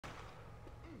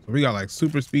We got like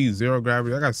super speed, zero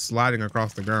gravity. I got sliding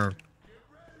across the ground.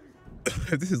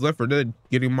 If this is Left 4 Dead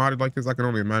getting modded like this, I can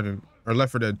only imagine. Or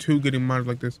Left 4 Dead 2 getting modded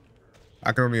like this,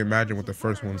 I can only imagine what the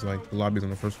first one's like. The lobbies on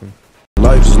the first one.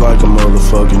 Life is like a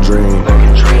motherfucking dream.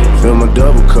 Fill my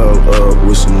double cup up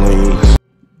with some lean.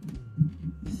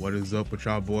 What is up with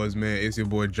y'all boys, man? It's your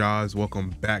boy Jahz. Welcome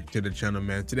back to the channel,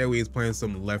 man. Today we is playing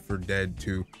some Left 4 Dead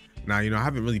 2. Now, you know, I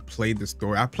haven't really played the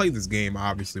story. I played this game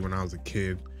obviously when I was a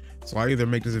kid. So I either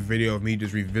make this a video of me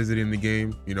just revisiting the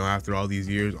game, you know, after all these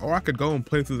years, or I could go and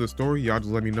play through the story. Y'all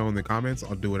just let me know in the comments.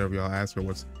 I'll do whatever y'all ask for.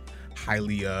 What's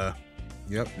highly, yep,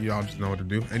 y'all just know what to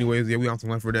do. Anyways, yeah, we on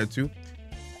some Left 4 Dead 2.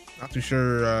 Not too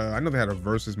sure. I know they had a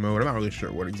versus mode. I'm not really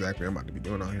sure what exactly I'm about to be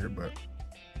doing on here, but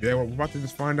yeah, we're about to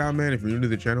just find out, man. If you're new to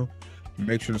the channel,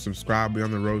 make sure to subscribe. We're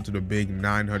on the road to the big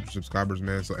 900 subscribers,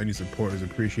 man. So any support is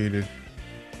appreciated.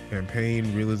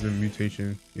 Campaign, realism,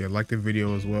 mutation. Yeah, like the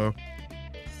video as well.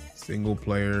 Single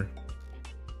player.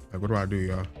 Like, what do I do,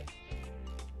 y'all?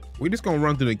 We just gonna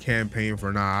run through the campaign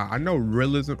for now. I know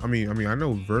realism. I mean, I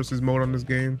know versus mode on this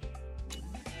game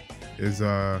is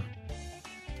there's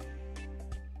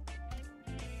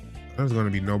gonna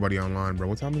be nobody online, bro.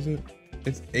 What time is it?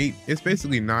 It's 8. It's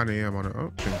basically 9 a.m. on it.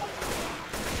 Oh shit.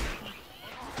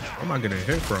 I'm not getting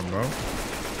hit from, bro.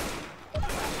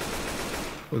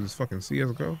 What is this, fucking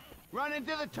CSGO? Run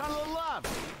into the tunnel of love.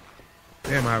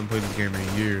 Damn, I haven't played this game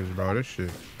in years, bro. This shit.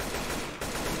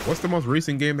 What's the most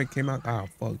recent game that came out? Ah,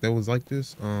 fuck, that was like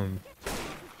this.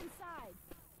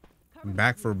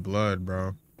 Back 4 Blood,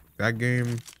 bro. That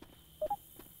game.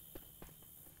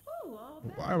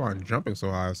 Why am I jumping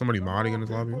so high? Is somebody modding in this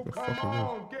lobby? What the fuck is this?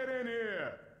 Get in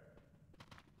here.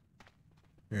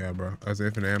 Yeah, bro. That's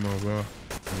infinite ammo as well.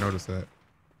 I noticed that.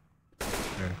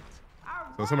 Yeah.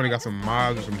 So somebody got some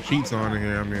mods or some cheats on in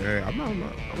here. I mean, hey, I'm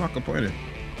not complaining.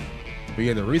 But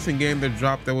yeah, the recent game that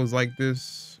dropped that was like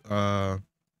this, Back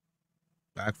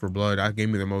 4 Blood, that gave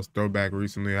me the most throwback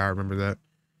recently. I remember that.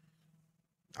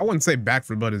 I wouldn't say Back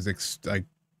 4 Blood is like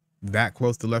that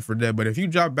close to Left 4 Dead, but if you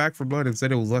dropped Back 4 Blood and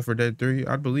said it was Left 4 Dead 3,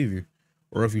 I'd believe you.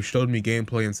 Or if you showed me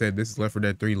gameplay and said this is Left 4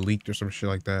 Dead 3 leaked or some shit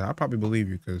like that, I'd probably believe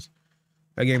you, because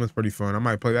that game is pretty fun. I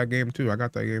might play that game too. I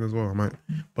got that game as well. I might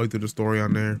play through the story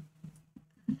on there.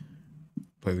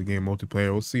 Play the game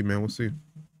multiplayer. We'll see, man. We'll see.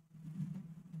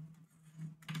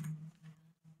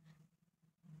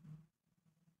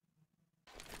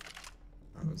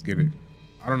 Let's get it.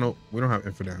 I don't know. We don't have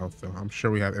infinite health though. I'm sure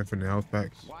we have infinite health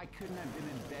packs. Why couldn't I have been in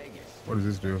Vegas? What does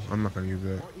this do? I'm not gonna use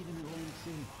that.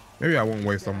 Maybe I won't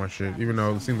waste all my shit, even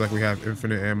though it seems like we have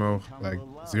infinite ammo, like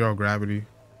zero gravity.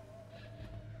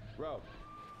 Bro,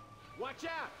 watch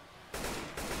out!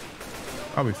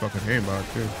 Probably fucking aimbot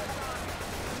too.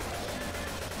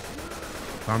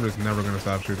 I'm just never gonna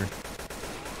stop shooting.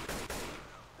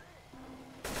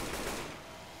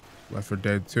 Left 4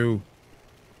 Dead 2.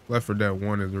 Left 4 Dead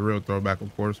 1 is a real throwback,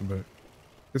 of course, but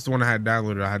this is the one I had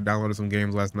downloaded. I had downloaded some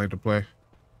games last night to play.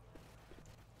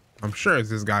 I'm sure it's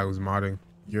this guy who's modding.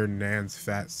 Your Nan's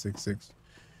Fat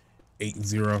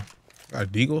 6680. Got a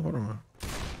deagle? Hold on.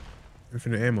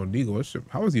 Infinite ammo deagle.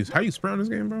 How you spray on this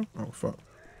game, bro? Oh fuck.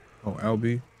 Oh,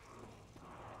 LB.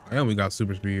 I only got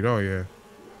super speed. Oh yeah.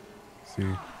 Let's see,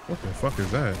 what the fuck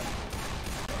is that?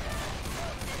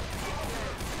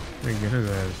 Let me get his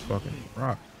ass fucking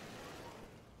rock.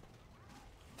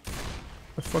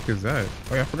 What the fuck is that?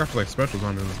 Oh yeah, I forgot to like specials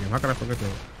on in this game. How could I forget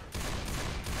that?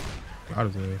 God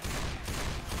is it?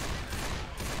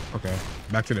 Okay,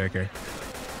 back to the AK.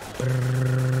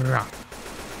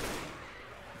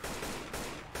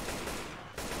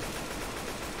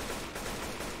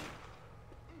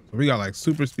 So we got like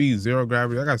super speed, zero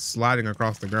gravity. I got sliding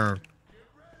across the ground.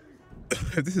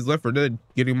 If this is Left 4 Dead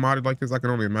getting modded like this, I can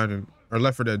only imagine. Or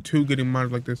Left 4 Dead 2 getting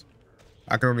modded like this,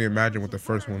 I can only imagine what the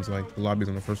first one's like. The lobbies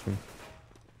on the first one.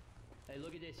 Hey,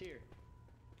 look at this here.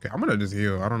 Okay, I'm gonna just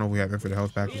heal. I don't know if we have infinite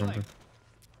health pack or something.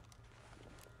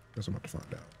 Guess I'm about to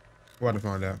find out. We're about to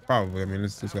find out. Probably. I mean,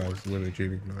 this guy's literally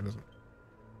cheating. No, it doesn't.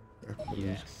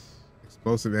 Yeah, yes.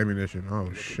 Explosive ammunition.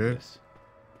 Oh shit.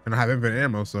 And I have infinite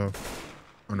ammo, so.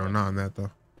 Oh no, not on that though.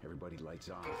 Everybody lights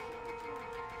off.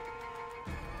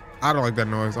 I don't like that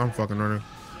noise. I'm fucking running.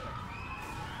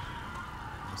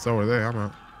 So are they. I'm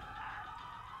out.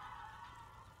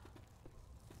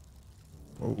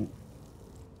 Whoa.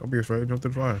 Don't be afraid. Jump to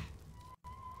the fire.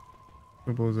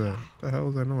 Simple as that. What the hell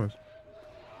is that noise?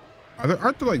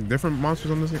 Aren't there like different monsters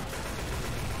on this game?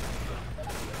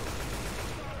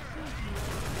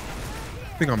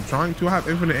 I think I'm trying to. I have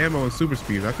infinite ammo and super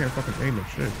speed. I can't fucking aim at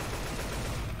shit.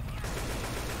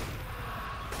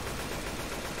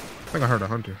 I think I heard a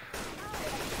hunter.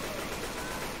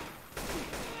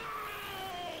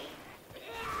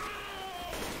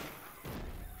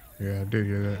 Yeah, I did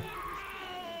hear that.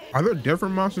 Are there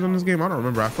different monsters in this game? I don't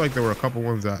remember. I feel like there were a couple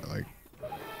ones that like.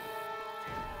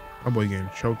 My boy getting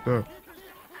choked up.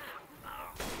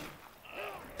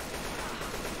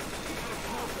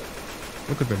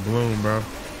 Look at the bloom, bro.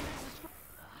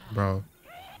 Bro.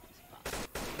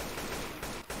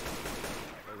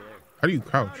 How do you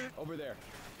crouch? Over there.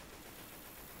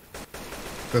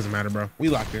 Doesn't matter, bro. We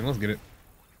locked in. Let's get it.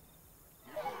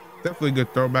 Definitely a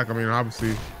good throwback. I mean,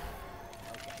 obviously,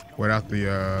 without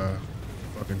the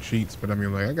fucking cheats, but I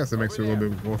mean, like, I guess it makes it a little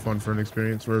bit more fun for an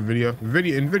experience for a video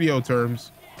in video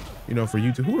terms, you know, for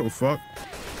YouTube. Who the fuck?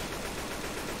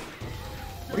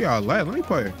 Oh yeah, let me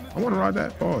play. I want to ride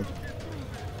that. Pause.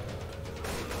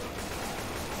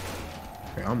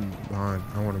 Okay, I'm behind.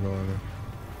 I want to go in there.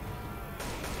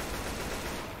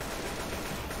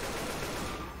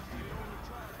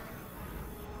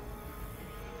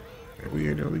 We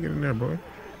in there, we get in there, boy.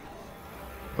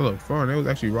 That looked fun. It was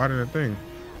actually riding a thing.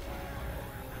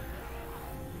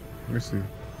 Let me see.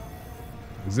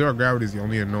 Zero gravity is the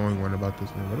only annoying one about this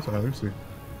one, but it's alright. Let me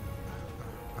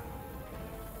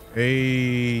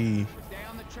see. Hey,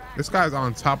 this guy's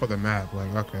on top of the map.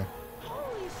 Like, okay.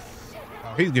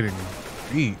 Oh, he's getting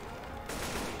beat.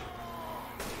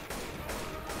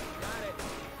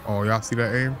 Oh, y'all see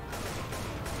that aim?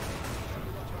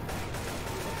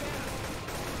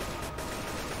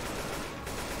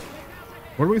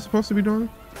 What are we supposed to be doing?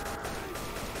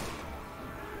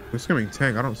 We're skimming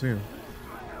tank. I don't see him.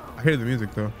 I hear the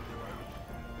music though.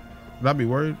 Would I be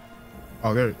worried?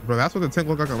 Oh, there, bro. That's what the tank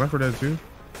looked like on Left 4 Dead 2. Or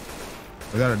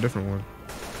is that a different one?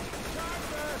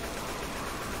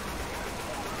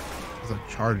 It's a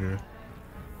charger.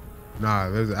 Nah,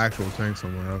 there's an actual tank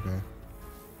somewhere. Okay.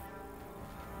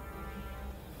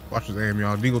 Watch his aim,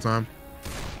 y'all. Deagle time.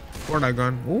 Fortnite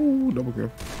gun. Ooh, double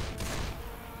kill.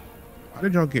 How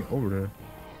did y'all get over there?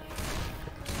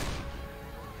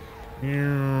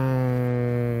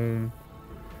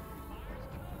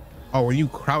 Oh, when you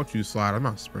crouch, you slide. I'm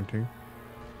not sprinting.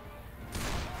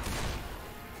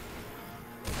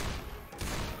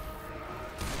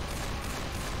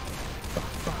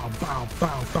 Bow, bow,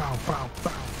 bow, bow, bow,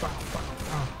 bow, bow, bow,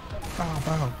 bow,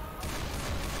 bow.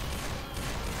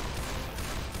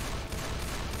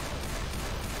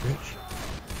 Bitch.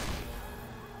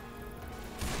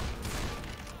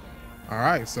 All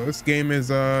right, so this game is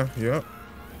yep,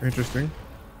 interesting.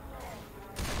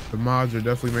 The mods are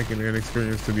definitely making an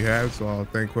experience to be had, so I'll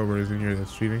thank whoever is in here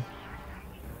that's cheating.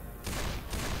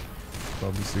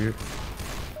 Love to see it.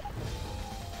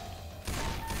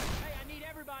 Hey, I need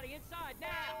everybody inside now.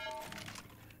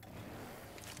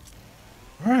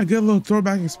 All right, get a little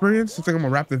throwback experience. I think I'm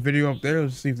gonna wrap the video up there.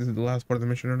 Let's see if this is the last part of the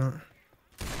mission or not.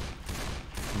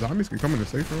 Zombies can come in the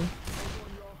safe room.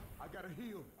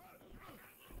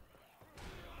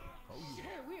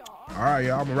 All right,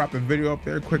 y'all, I'm gonna wrap the video up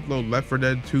there. Quick little Left 4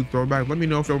 Dead 2 throwback. Let me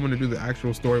know if y'all want to do the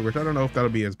actual story, which I don't know if that'll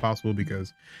be as possible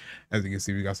because as you can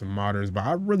see, we got some modders, but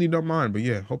I really don't mind. But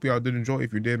yeah, hope y'all did enjoy.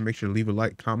 If you did, make sure to leave a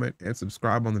like, comment, and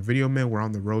subscribe on the video, man. We're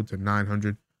on the road to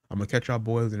 900. I'm gonna catch y'all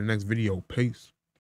boys in the next video. Peace.